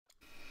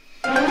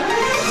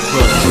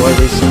Right, so I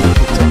recently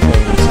picked up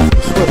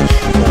a Switch.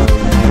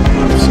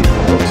 I've seen an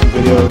unboxing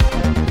video.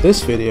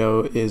 This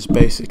video is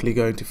basically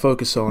going to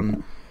focus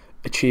on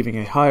achieving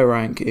a higher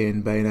rank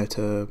in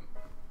Bayonetta,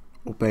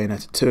 or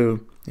Bayonetta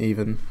 2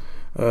 even,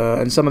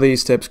 and some of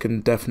these tips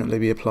can definitely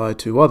be applied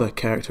to other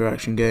character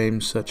action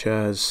games such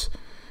as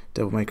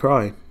Devil May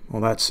Cry, or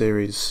that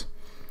series.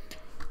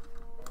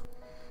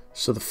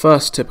 So the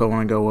first tip I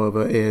want to go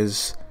over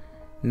is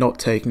not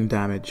taking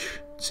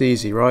damage. It's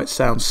easy, right?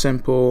 Sounds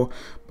simple,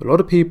 but a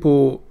lot of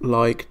people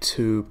like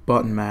to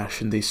button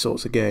mash in these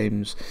sorts of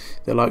games.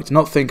 They like to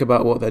not think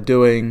about what they're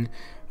doing,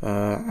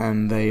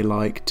 and they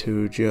like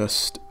to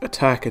just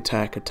attack.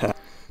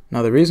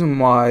 Now the reason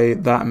why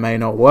that may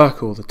not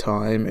work all the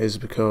time is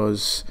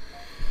because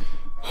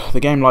the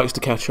game likes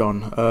to catch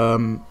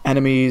on.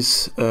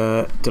 Enemies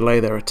delay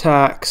their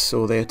attacks,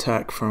 or they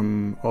attack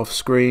from off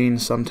screen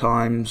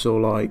sometimes, or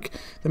like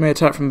they may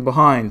attack from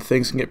behind.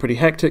 Things can get pretty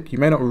hectic. You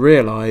may not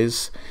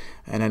realize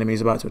an enemy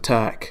is about to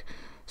attack,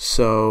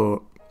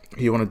 so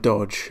you want to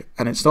dodge.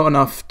 And it's not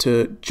enough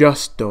to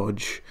just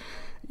dodge,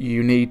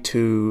 you need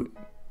to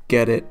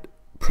get it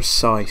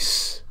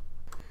precise.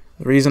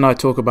 The reason I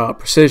talk about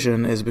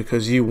precision is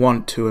because you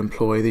want to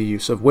employ the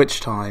use of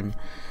witch time.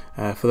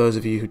 For those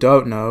of you who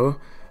don't know,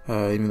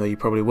 even though you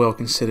probably will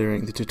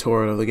considering the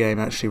tutorial of the game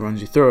actually runs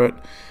you through it,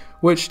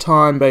 witch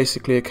time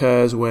basically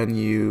occurs when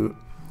you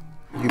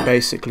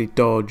basically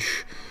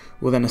dodge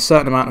within a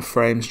certain amount of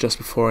frames just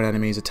before an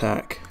enemy's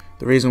attack.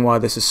 The reason why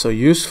this is so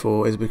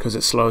useful is because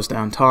it slows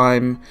down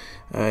time,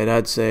 it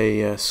adds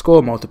a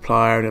score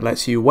multiplier, and it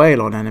lets you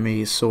wail on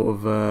enemies sort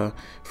of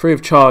free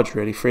of charge,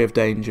 really, free of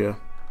danger.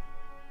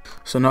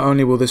 So not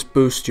only will this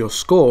boost your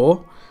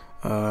score,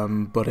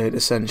 but it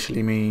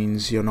essentially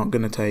means you're not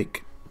going to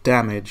take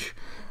damage,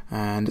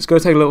 and it's going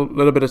to take a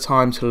little bit of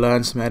time to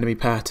learn some enemy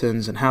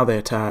patterns and how they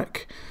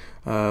attack,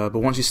 but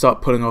once you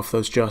start pulling off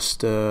those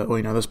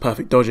those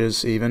perfect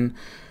dodges even,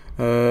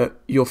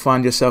 you'll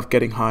find yourself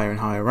getting higher and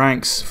higher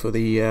ranks for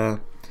the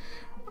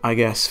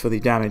for the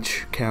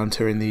damage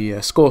counter in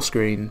the score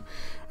screen,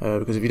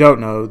 because if you don't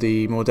know,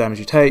 the more damage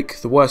you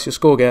take, the worse your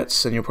score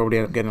gets, and you'll probably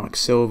end up getting like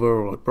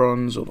silver or like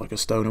bronze or like a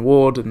stone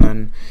award, and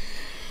then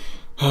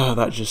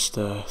that just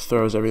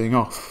throws everything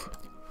off.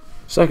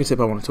 Second tip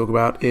I want to talk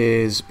about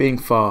is being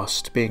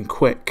fast, being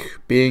quick,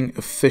 being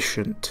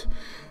efficient.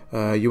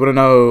 You want to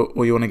know,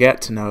 or you want to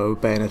get to know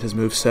Bayonetta's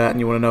moveset, and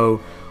you want to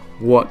know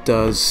what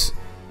does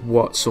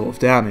what sort of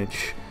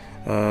damage,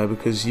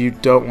 because you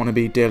don't want to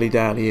be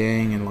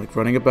dilly-dallying and like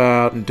running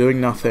about and doing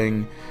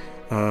nothing,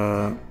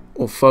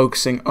 or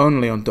focusing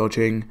only on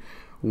dodging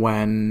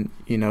when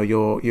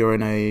you're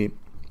in a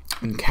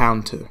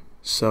encounter.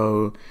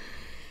 So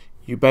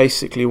you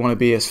basically want to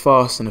be as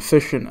fast and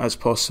efficient as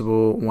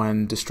possible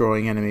when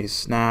destroying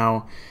enemies.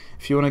 Now,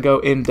 if you want to go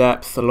in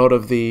depth, a lot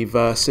of the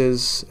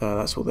verses,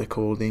 that's what they're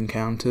called, the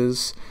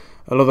encounters,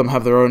 a lot of them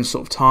have their own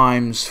sort of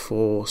times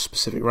for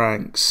specific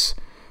ranks.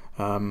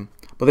 But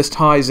this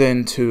ties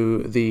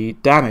into the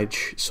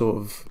damage sort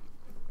of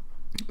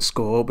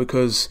score,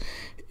 because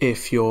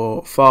if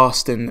you're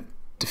fast in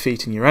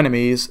defeating your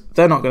enemies,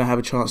 they're not going to have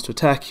a chance to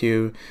attack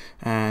you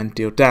and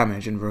deal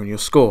damage and ruin your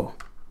score.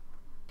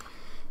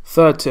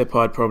 Third tip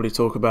I'd probably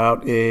talk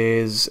about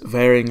is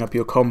varying up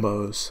your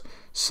combos.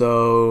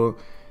 So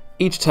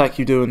each attack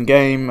you do in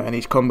game and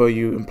each combo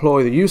you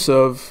employ the use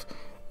of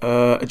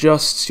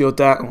adjusts your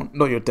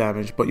not your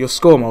damage, but your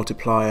score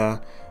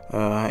multiplier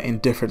in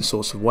different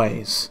sorts of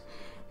ways.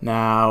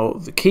 Now,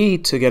 the key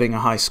to getting a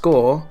high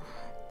score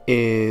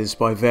is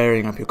by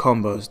varying up your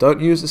combos.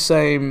 Don't use the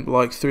same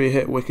like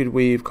 3-hit Wicked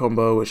Weave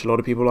combo, which a lot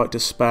of people like to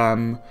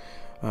spam.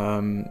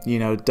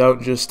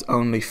 Don't just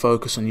only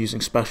focus on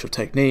using special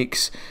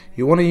techniques.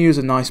 You want to use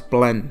a nice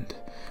blend.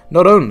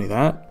 Not only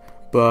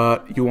that,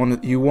 but you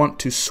want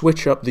to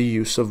switch up the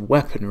use of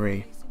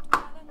weaponry.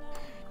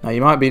 Now,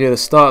 you might be near the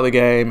start of the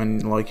game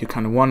and like you're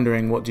kind of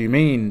wondering, what do you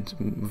mean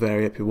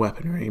vary up your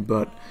weaponry?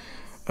 But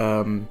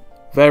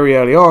very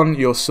early on,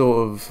 you're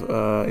sort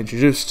of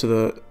introduced to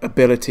the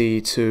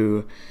ability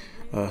to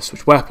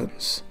switch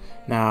weapons.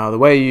 Now, the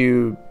way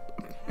you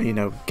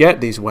get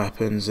these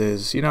weapons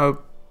is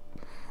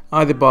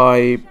either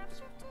by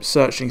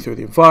searching through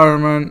the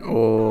environment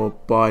or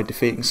by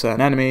defeating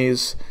certain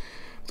enemies.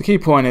 The key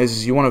point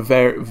is you want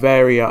to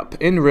vary up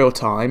in real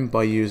time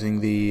by using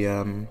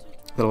the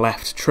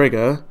left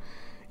trigger.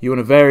 You want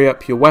to vary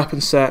up your weapon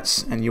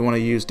sets, and you want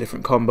to use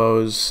different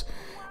combos,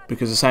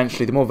 because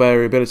essentially the more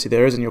variability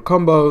there is in your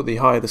combo, the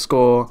higher the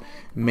score,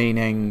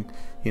 meaning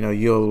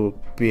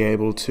you'll be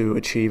able to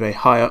achieve a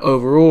higher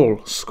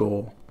overall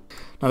score.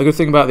 Now, the good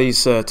thing about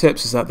these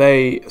tips is that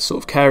they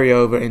sort of carry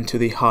over into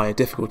the higher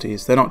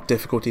difficulties. They're not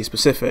difficulty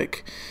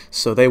specific,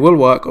 so they will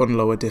work on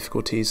lower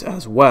difficulties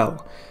as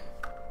well.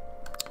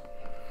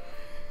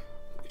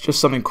 Just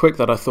something quick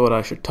that I thought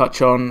I should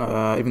touch on,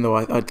 even though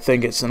I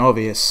think it's an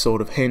obvious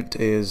sort of hint,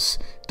 is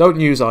don't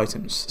use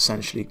items,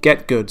 essentially.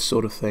 Get good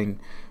sort of thing.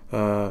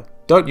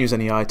 Don't use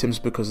any items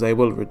because they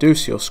will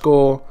reduce your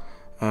score,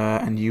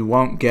 and you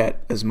won't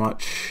get as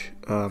much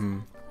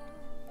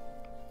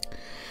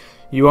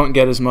you won't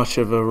get as much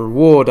of a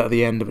reward at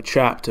the end of a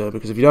chapter,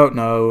 because if you don't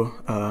know,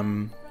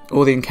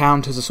 all the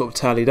encounters are sort of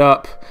tallied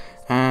up,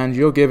 and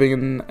you're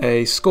given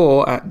a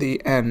score at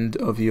the end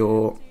of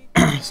your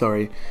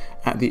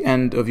at the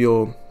end of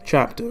your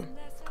chapter.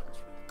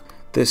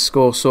 This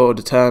score sort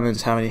of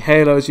determines how many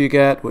halos you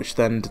get, which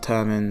then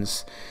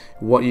determines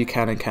what you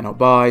can and cannot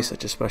buy,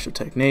 such as special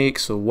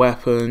techniques or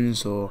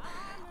weapons or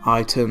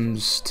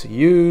items to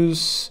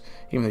use,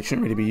 even though you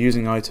shouldn't really be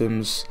using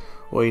items,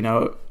 or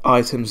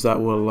items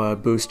that will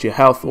boost your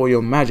health or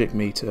your magic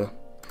meter.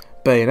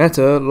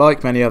 Bayonetta,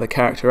 like many other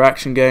character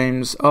action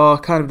games, are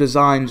kind of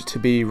designed to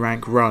be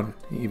rank run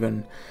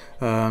even.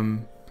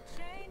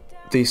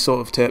 These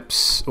sort of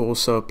tips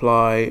also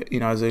apply,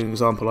 as an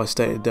example I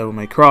stated Devil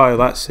May Cry,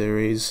 that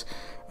series.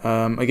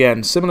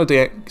 Again, similar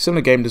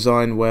game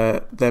design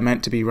where they're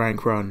meant to be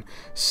rank run.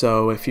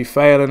 So if you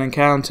fail an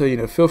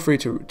encounter, feel free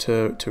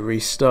to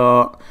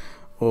restart,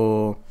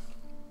 or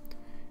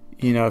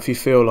if you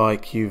feel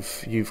like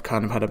you've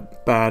kind of had a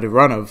bad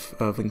run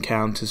of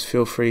encounters,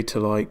 feel free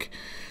to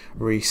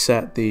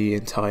reset the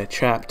entire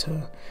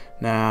chapter.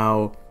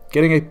 Now,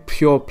 getting a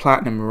pure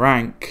platinum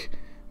rank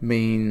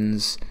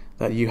means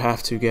that you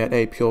have to get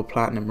a pure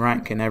platinum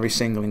rank in every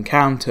single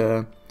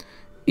encounter,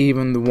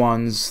 even the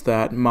ones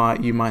that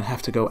you might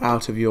have to go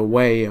out of your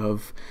way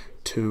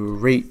to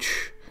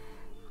reach.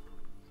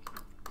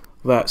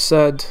 That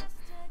said,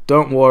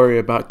 don't worry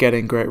about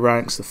getting great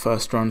ranks the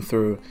first run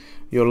through.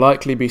 You'll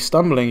likely be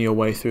stumbling your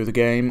way through the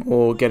game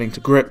or getting to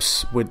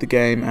grips with the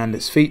game and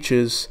its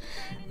features,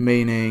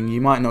 meaning you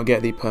might not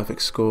get the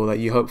perfect score that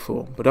you hope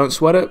for. But don't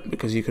sweat it,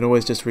 because you can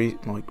always just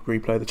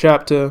replay the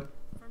chapter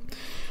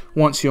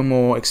once you're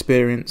more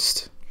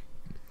experienced,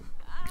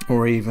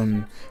 or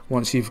even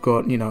once you've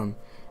got a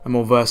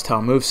more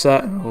versatile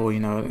moveset, or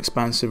an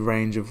expansive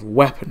range of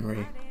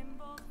weaponry.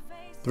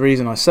 The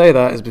reason I say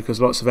that is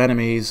because lots of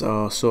enemies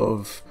are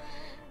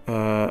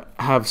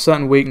have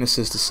certain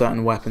weaknesses to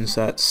certain weapon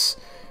sets,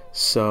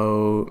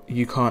 so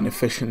you can't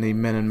efficiently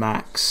min and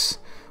max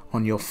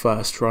on your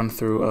first run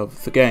through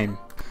of the game.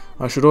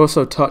 I should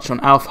also touch on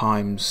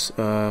Alfheims.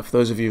 For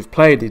those of you who've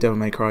played the Devil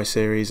May Cry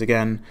series,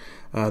 again,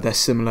 they're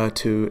similar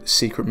to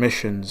secret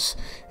missions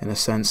in a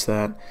sense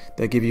that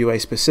they give you a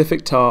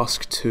specific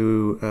task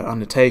to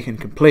undertake and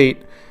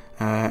complete,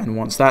 and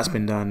once that's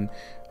been done,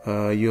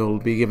 you'll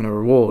be given a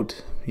reward.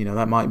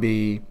 That might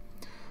be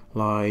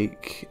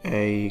like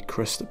a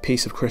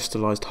piece of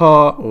crystallized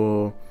heart,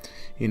 or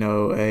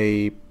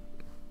a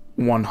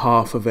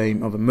 1/2 of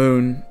a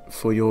moon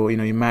for your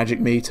your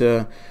magic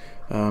meter.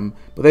 But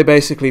they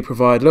basically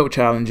provide little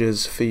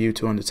challenges for you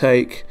to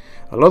undertake.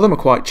 A lot of them are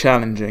quite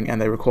challenging and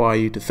they require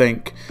you to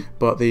think,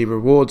 but the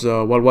rewards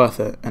are well worth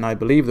it, and I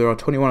believe there are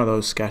 21 of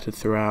those scattered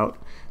throughout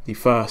the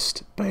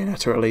first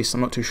Bayonetta, at least.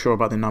 I'm not too sure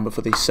about the number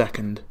for the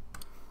second.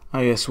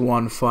 I guess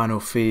one final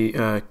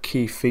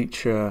key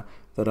feature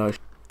that I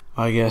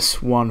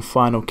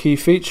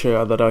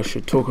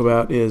should talk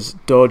about is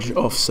dodge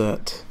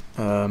offset.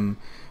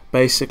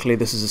 Basically,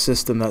 this is a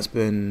system that's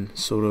been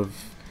sort of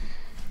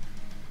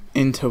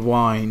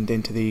intertwined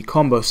into the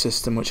combo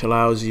system, which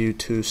allows you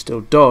to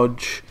still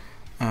dodge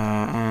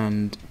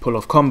and pull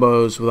off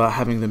combos without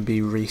having them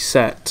be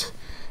reset.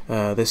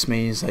 This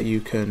means that you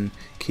can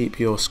keep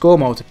your score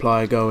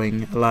multiplier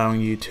going,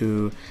 allowing you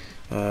to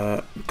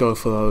go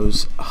for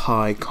those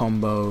high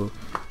combo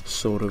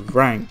sort of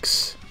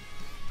ranks.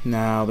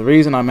 Now, the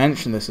reason I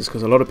mention this is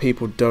because a lot of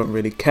people don't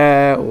really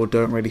care or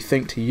don't really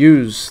think to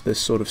use this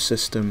sort of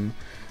system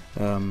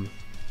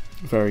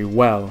very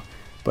well,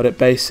 but it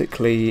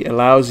basically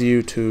allows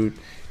you to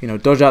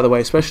dodge out of the way,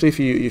 especially if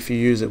you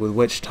use it with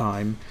witch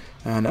time,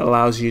 and it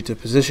allows you to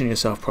position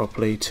yourself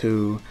properly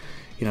to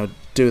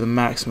do the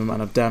maximum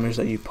amount of damage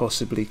that you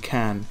possibly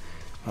can.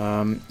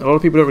 A lot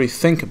of people don't really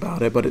think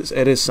about it, but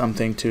it is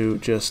something to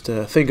just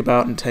think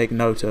about and take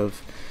note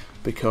of,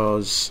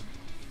 because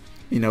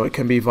it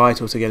can be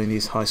vital to getting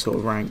these high sort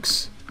of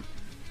ranks.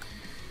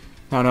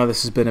 Now, I know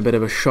this has been a bit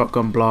of a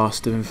shotgun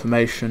blast of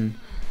information,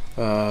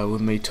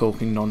 with me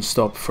talking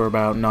non-stop for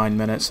about 9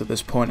 minutes at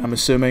this point, I'm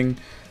assuming.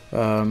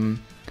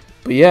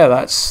 But yeah,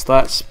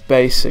 that's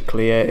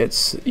basically it.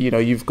 It's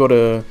you've got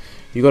to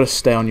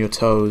stay on your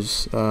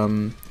toes.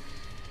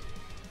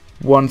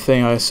 One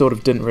thing I sort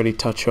of didn't really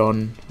touch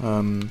on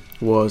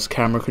was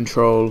camera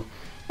control.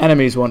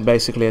 Enemies won't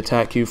basically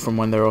attack you from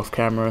when they're off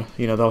camera.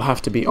 They'll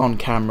have to be on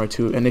camera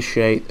to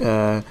initiate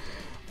an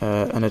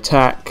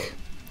attack.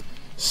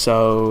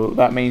 So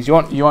that means you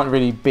won't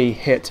really be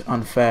hit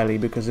unfairly,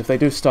 because if they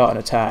do start an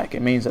attack,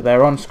 it means that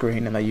they're on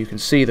screen and that you can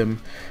see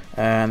them,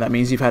 and that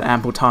means you've had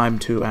ample time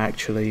to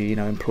actually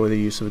employ the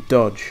use of a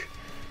dodge.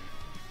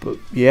 But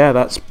yeah,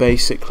 that's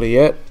basically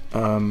it.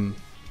 I'm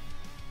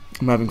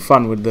having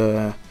fun with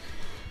the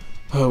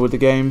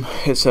game.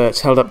 It's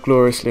held up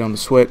gloriously on the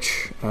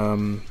Switch.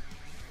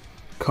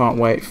 Can't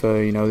wait for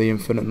the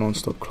infinite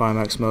non-stop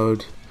climax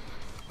mode.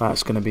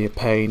 That's going to be a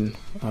pain.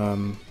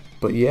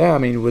 But yeah, I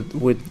mean,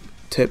 with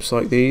tips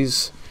like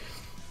these,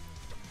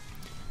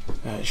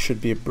 it should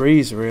be a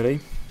breeze, really.